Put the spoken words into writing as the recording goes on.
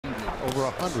over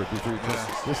 100 before he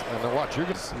just this. And now watch,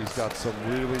 he's got some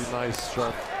really nice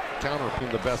sharp counter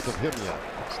being the best of him yet.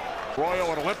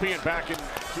 Arroyo, an Olympian back in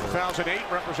 2008,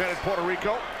 represented Puerto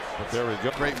Rico. But there we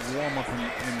go. Great warm-up in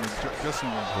the dressing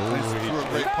room.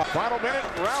 Final minute,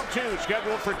 round 2,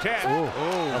 scheduled for 10.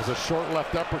 That was a short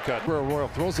left uppercut. Arroyo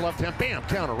throws the left hand, bam,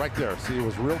 counter right there. See, it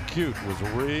was real cute. It was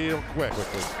real quick.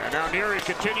 And now Nery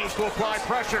continues to apply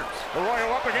pressure.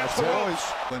 Arroyo up against the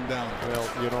ropes.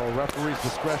 Well, you know, referee's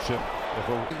discretion.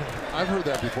 I've heard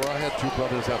that before. I had 2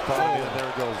 brothers that followed me, and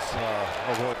there goes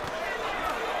Arroyo.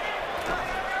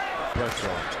 Pressure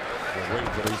on. Wait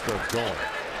until he starts going.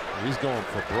 He's going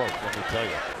for broke, let me tell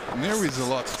you. Nery's a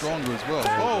lot stronger as well.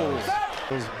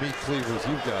 Those meat cleavers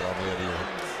you've got on the end of your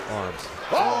arms.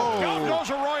 Down goes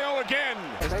Arroyo again.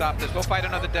 Stop this. Go fight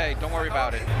another day. Don't worry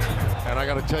about it. And I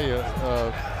got to tell you,